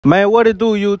Man, what it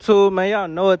do, YouTube? Man, y'all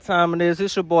know what time it is.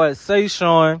 It's your boy, Say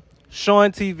Sean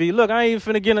TV. Look, I ain't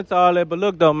even finna get into all that, but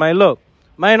look, though, man, look.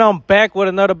 Man, I'm back with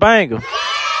another banger. All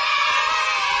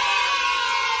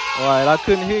right, I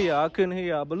couldn't hear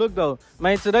y'all. But look, though,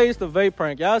 man, today is the vape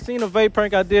prank. Y'all seen the vape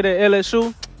prank I did at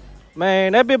LSU?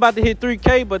 Man, that bit about to hit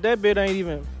 3K, but that bit ain't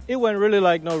even, it wasn't really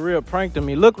like no real prank to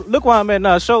me. Look where I'm at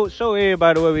now. Show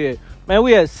everybody where we at. Man,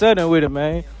 we at Southern with it,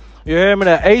 man. You hear me?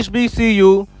 The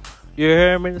HBCU. You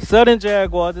hear me? Southern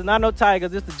Jaguars. It's not no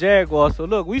Tigers, it's the Jaguars. So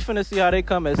look, we finna see how they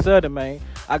come at Southern, man.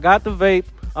 I got the vape.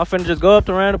 I'm finna just go up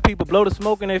to random people, blow the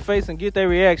smoke in their face, and get their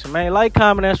reaction, man. Like,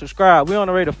 comment, and subscribe. We on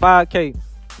the way to 5K.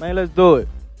 Man, let's do it.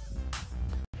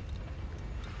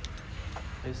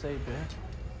 They say, man.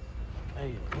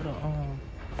 Hey,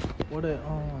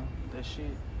 that shit,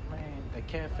 man, that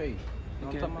cafe. You know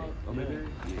what I'm talking about? Oh,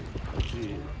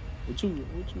 yeah. What you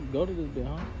go to this bit,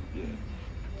 huh? Yeah.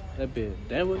 That bit,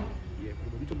 that way? Yeah,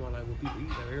 you talking about like when people eat,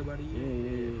 like everybody eat? Yeah.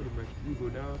 Pretty much, you go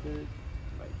downstairs,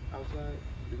 like outside,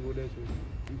 just go there so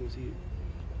you can see it.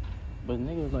 But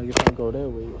niggas like if I go that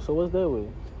way. So what's that way?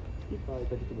 You probably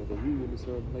think it's like a view in the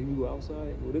sun. Like you go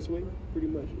outside, go this way, pretty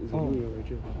much it's a view right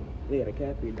here. They got a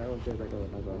cafe downstairs, like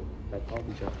a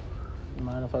coffee shop. You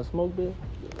mind if I smoke bit?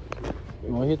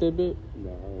 You wanna hit that bit?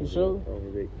 Nah, you sure?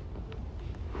 Vape.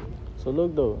 So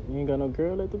look though, you ain't got no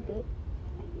girl at the bit?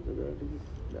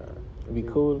 Nah. It'd be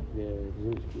cool. Yeah,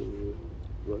 it's cool.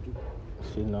 What you?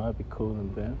 Shit, no, it'd be cool in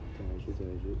bed. Shit.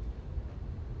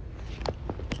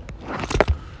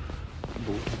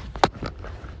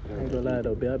 I ain't gonna lie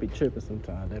though, bitch. I be tripping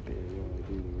sometimes. That bitch.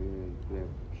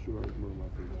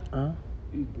 Huh?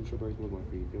 You can strawberry smoke my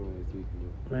feet.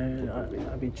 Man,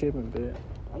 I be tripping, bitch.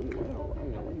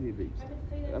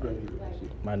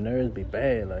 My nerves be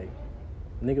bad. Like,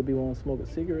 nigga be wanting to smoke a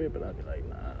cigarette, but I be like,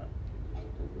 nah.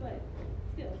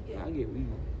 I get weed.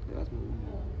 I smoke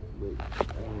weed. But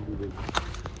I don't do that.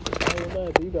 I ain't gonna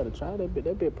lie, but you gotta try that bit.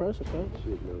 That bit pressure, cuz.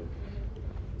 Shit, no.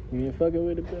 You ain't fucking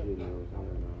with it, bitch? Shit, no.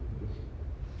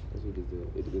 That's what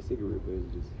it's a cigarette, but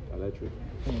it's just electric.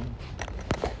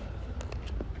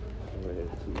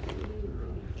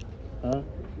 Huh?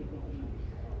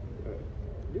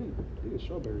 Dude, it's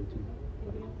strawberry too.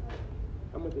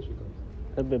 How much that shit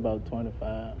cost? That be about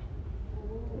 25.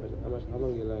 How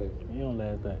long it last? It don't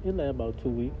last that. It last about 2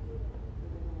 weeks.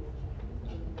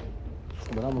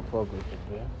 But I'ma fuck with it,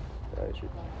 man. Alright, shit.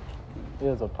 It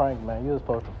was a prank, man. You was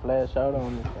supposed to flash out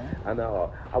on me, man. I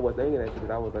know. I was thinking that shit because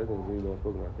I was like, really gonna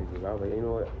fuck with my face. I was like, you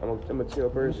know what? I'm a chill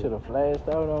person. You should have flashed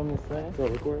out on me, son. So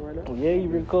I'm recording right now? Yeah, you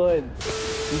recording.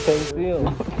 You can't see him.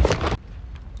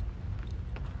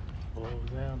 What was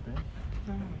that, man?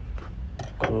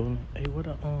 Cool. Hey, what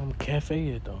a cafe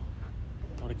is though?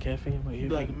 Or the cafe over here?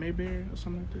 Like Mayberry or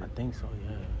something like that? I think so,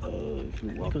 yeah. If you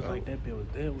walk Niggas out, like that bill was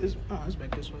there. it's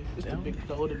back this way. It's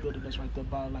the older building that's right there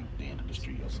by like the end of the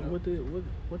street or So something. what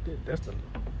the, that's the...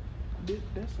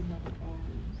 That's another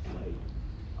like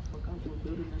I forgot what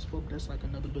building that's for, but that's like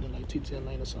another building like T10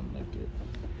 Lane or something like that.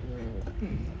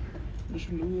 What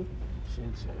you knew?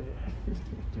 Shit.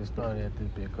 Just started at this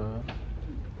big car.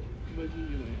 But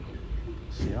you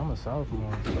Shit, I'm a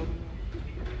sophomore.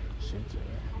 Shit,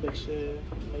 They said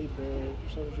Mayberry,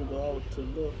 so you go out to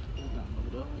the left,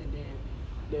 and then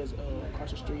there's across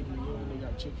the street in the union they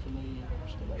got Chick-fil-A and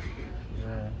shit like that.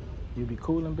 yeah. You be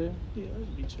cool in bed? Yeah, I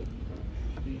just be checking.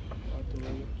 Be out the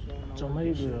way. So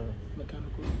maybe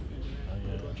mechanical. Oh,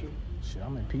 yeah. What about you? Shit,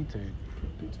 I'm in P-Tech.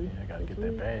 PT? Yeah, I gotta get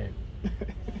that bag.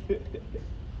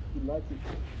 You like it?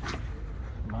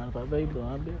 Mind if I vape though,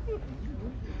 I bet?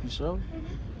 You sure?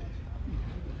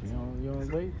 You don't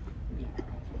vape?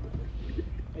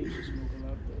 I used to smoke a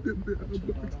lot though.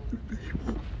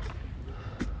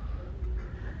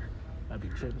 I be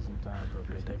tripping sometimes though,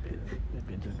 but that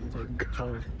bitch just be taking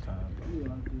control sometimes. You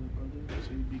all good, brother.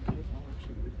 So you be careful.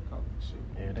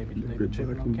 Yeah, they be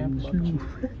tripping on campus.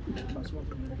 If I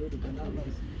smoke in the building, then I know.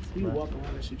 You walk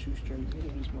around and shit, you straight. You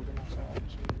be smoking outside and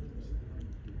shit.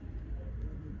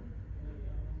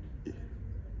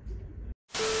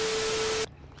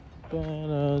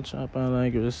 Chop out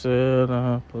like you said,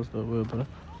 post up with it.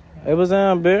 Hey, what's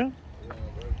up, Bear?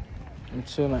 I'm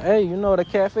chilling. Hey, you know the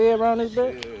cafe around this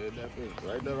bit? Yeah, definitely.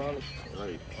 Right there on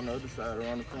the other side,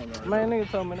 around the corner. Right Man, there.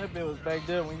 nigga told me that bit was back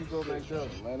there when you go back there.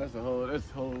 Man, that's whole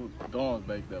dorms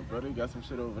back there, brother. You got some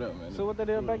shit over there, man. So what they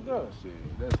did back there?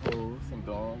 Shit, that's some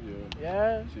dorms, yeah.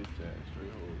 Yeah? Shit, chat,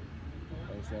 straight hoes.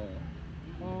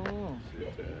 You know what I'm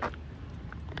saying?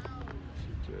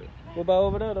 Shit, chat. What about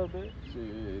over there though, bitch?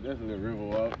 Shit, that's a little river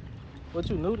walk. What,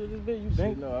 you new to this bit? You Shit,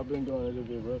 been? no, I've been going a little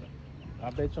bit, brother. I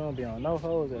bet you don't be on no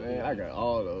hoes at Man, I got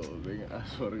all those, nigga. I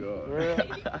swear to God.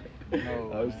 Real?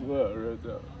 No. I swear, real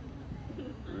talk.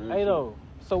 Hey, though.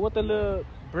 So what the little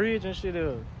bridge and shit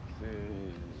is?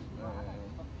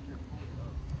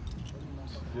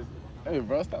 Hey,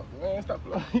 bro, stop, man, stop.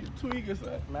 You tweaking,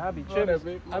 son. Man, I be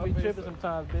tripping. I be tripping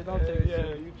sometimes, bitch. Don't take it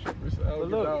serious. You tripping, son. I don't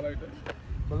get down like that.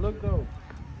 But look, though.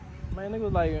 Man,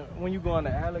 niggas like when you go on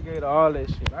the alligator, all that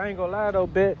shit. I ain't gonna lie, though,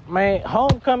 bitch. Man,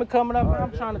 homecoming coming up, man.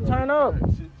 I'm trying to turn up.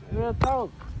 Real talk.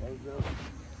 That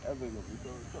bitch gonna be so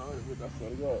retarded, bitch. I swear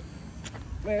to God.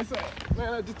 Man, son,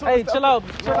 man, I just told Hey, you chill out.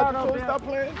 stop, Chill out, man, don't stop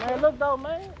playing. Man, look, though,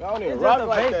 man. I don't even It's rock just a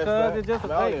like vape, that, son. It's just a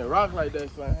Man, I don't vape. even rock like that,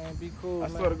 son. Man, be cool, I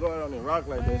man. swear to God, I don't even rock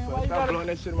like Man, that, why son. you Stop gotta- blowing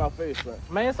that shit in my face, son.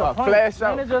 Man, it's a I'll prank. flash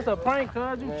Man, out. it's just a prank,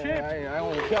 cuz. You Man, tripping. I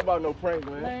don't even care about no prank,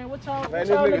 man. Man, what y'all Man, this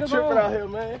y'all nigga niggas tripping on? out here,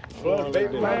 man. Blowing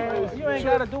vape in my Man, face. you ain't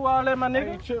gotta do all that, my I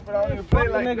nigga. ain't tripping, I don't even Fuck play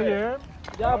the like nigga, that. you heard?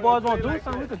 Y'all boys wanna do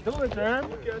something, we could do it, you heard?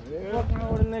 Yeah. Fuck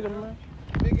around with a nigga, man.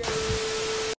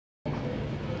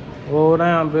 Whoa,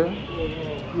 down, bitch.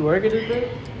 You working this bitch?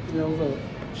 Yeah, what's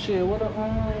up? Shit, what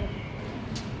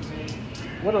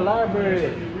a library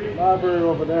is? Library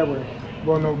over that way.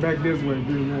 Well, no, back this way,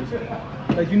 pretty much.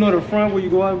 Like, you know the front where you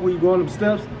go on them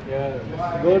steps? Yeah.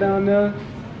 Go down there.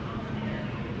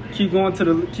 Keep going to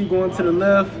the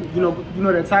left. You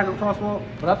know that Tiger crosswalk?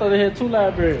 But I thought they had two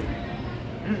libraries.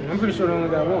 I'm pretty sure they only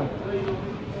got one.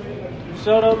 You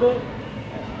sure though, bitch?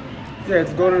 Yeah,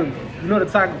 just go to you know the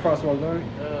Tiger crosswalk, don't you?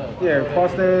 Yeah,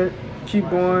 cross that. Keep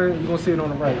going. You're gonna see it on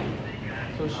the right.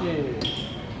 So shit.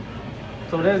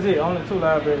 So that's it. Only two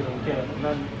libraries on campus.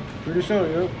 Nothing. Pretty sure,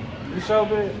 yeah. You sure,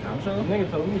 bitch? I'm sure. Nigga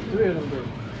told me 3 of them,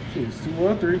 bitch. Shit, it's 2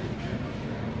 or 3.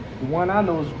 The one I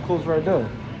know is close right there.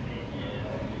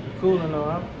 Cool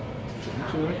enough, huh? You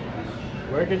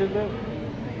chillin'? Working this bitch?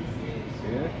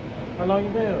 Yeah. How long you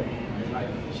been here?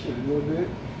 Shit, a little bit.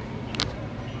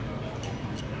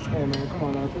 Hey man, come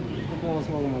on now. Quit blowing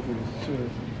smoke on my face. Chill.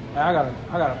 Hey, I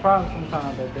got a problem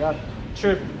sometimes, baby. I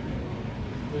tripping.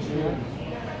 This shit.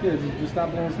 Yeah, just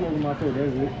stop blowing smoke in my face.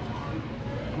 That's it.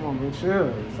 Come on, bro.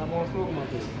 Chill. Stop blowing smoke in my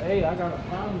face. Hey, I got a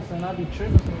problem, son. I be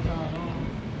tripping sometimes, huh?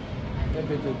 That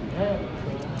bitch just be happy,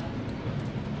 so.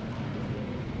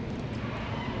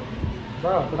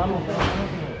 Bro, but I'm on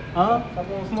Huh? Stop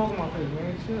blowing smoke in my face,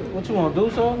 man. Chill. What you wanna do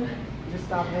something? Just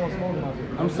stop blowing smoke in my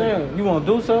face. I'm saying, you wanna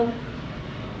do something?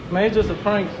 Man, it's just a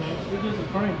prank, son. It's just a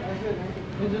prank.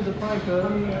 It's just a prank, cuz. I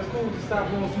mean, it's cool to stop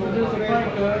blowing smoke It's in just my a face. prank,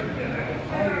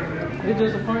 cuz. It's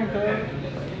just a prank, cuz.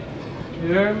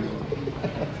 You heard me?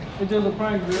 It's just a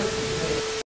prank,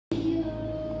 cuz.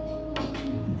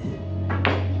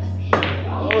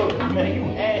 Oh, man, you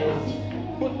ass.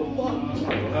 What the fuck?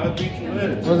 I'll beat you in.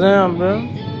 What's that, bro?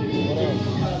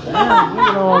 Damn,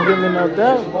 you don't want to give me no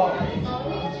doubt.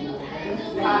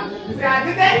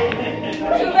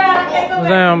 What's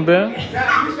that, bro?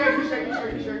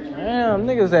 Damn,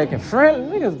 niggas acting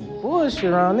friendly. Niggas bullshit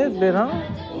around this bit, huh?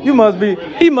 He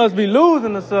must be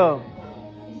losing or something.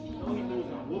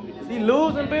 He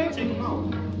losing,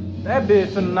 bitch? That bitch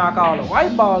finna knock all the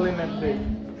white ball in that bitch.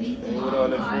 What all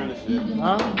that friendly shit?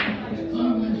 Huh?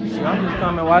 Shit, I'm just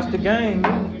coming to watch the game.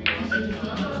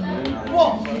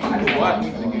 What? What?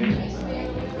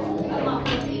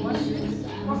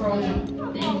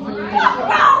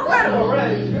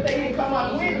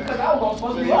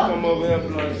 Come over here for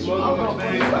like smoking my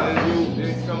face, and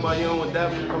you come out here with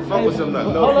that. Come fuck with something.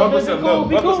 No, fuck with something. No,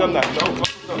 fuck with something. No, fuck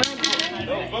with something.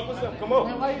 No, fuck with something. Come on.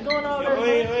 Man, why you doing all Yo, that?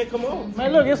 hey, come on.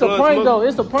 Man, look, it's a prank though.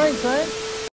 It's a prank, son.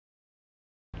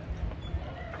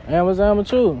 Man, what's up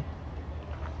with you?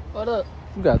 What up?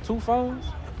 You got 2 phones?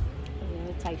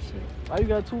 Yeah, type shit. Why you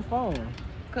got 2 phones?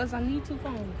 Cause I need 2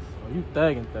 phones. Oh, you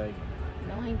thugging.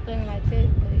 No, I ain't thinking like that,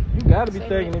 but You gotta be say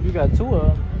thugging that. if you got 2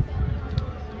 of them.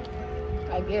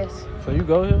 I guess. So you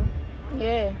go here?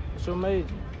 Yeah. What's your major?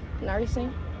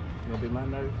 Nursing? You gonna be my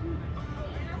nurse?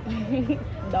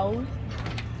 No.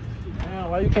 Damn,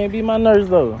 why you can't be my nurse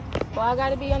though? Well, I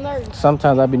gotta be a nurse.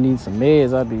 Sometimes I be needing some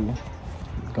meds. I be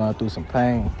going through some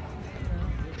pain.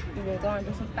 You been going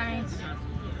through some things.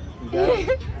 You got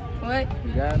it? What?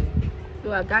 You got it?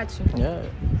 Do I got you? Yeah.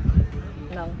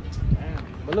 No. Damn.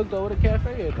 But look though, where the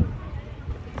cafe is though?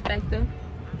 It's back there.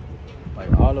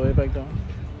 Like all the way back there?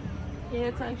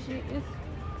 Yeah, type shit. It's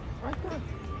right there.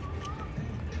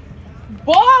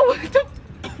 Boy, what the?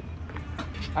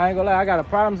 I ain't gonna lie, I got a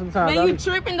problem sometimes. Man, I you be-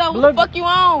 tripping though? Who Look, the fuck you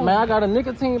on? Man, I got a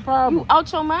nicotine problem. You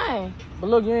out your mind. But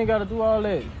look, you ain't gotta do all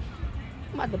that.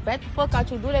 I'm about to bat the fuck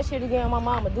out you. Do that shit again, my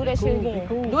mama. Do that Be shit cool, again. be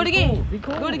cool, Do it be again. cool, be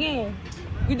cool. Do it again.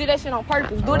 You did that shit on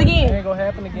purpose. Do it It again. ain't gonna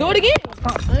happen again. Do it again.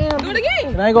 Damn, Do it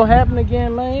again. It ain't gonna happen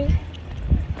again, man.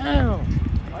 Damn.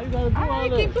 Why Why you gotta do all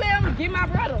Alright, that? keep playing. Get my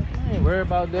brother. I ain't worried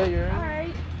about that, you heard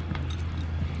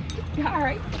me? Alright.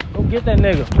 Alright. Go get that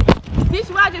nigga. This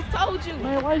is what I just told you.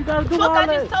 Man, why you gotta do Fuck, all I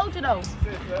that? just told you though.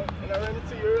 And I ran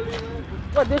into you earlier, man.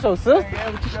 What, this your sister? Yeah,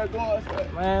 what you got going,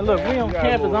 son? Man, look, we on You gotta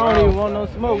campus. move I don't around, even want no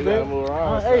son. smoke, You gotta baby. move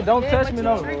around, Hey, son. don't Yeah, touch but me, you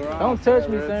though. tripping. Don't touch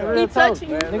me, Real son. talk. Real He talk. touching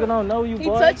you. Nigga don't know you, He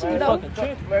boy. touching you, Man, though. fucking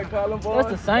tripping. Man, call them boys.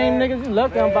 That's the same niggas. You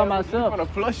lucky I'm by myself. finna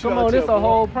flush you Come out on, this here, a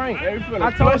whole boy. prank. Man, we finna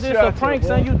I told flush you you it's a out prank, here,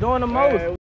 son. boy. You doing the most.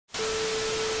 Man,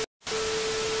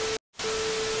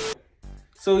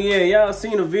 So yeah, y'all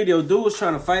seen the video. Dude was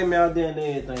trying to fight me out there and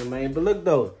everything, man. But look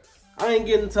though, I ain't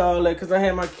getting to all that because I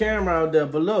had my camera out there.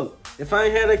 But look, if I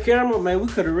ain't had a camera, man, we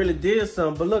could have really did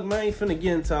something. But look, man, I ain't finna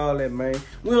get into all that, man.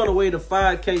 We on the way to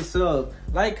 5K subs.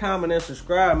 Like, comment, and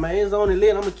subscribe, man. It's only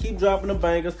lit. I'm gonna keep dropping the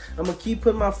bangers. I'm gonna keep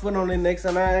putting my foot on it next,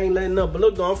 and I ain't letting up. But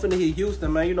look though, I'm finna hit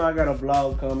Houston, man. You know I got a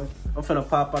vlog coming. I'm finna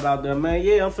pop out there, man.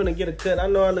 Yeah, I'm finna get a cut. I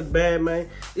know I look bad, man.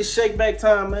 It's shake back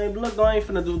time, man. But look though, I ain't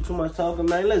finna do too much talking,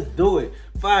 man. Let's do it.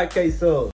 5K subs.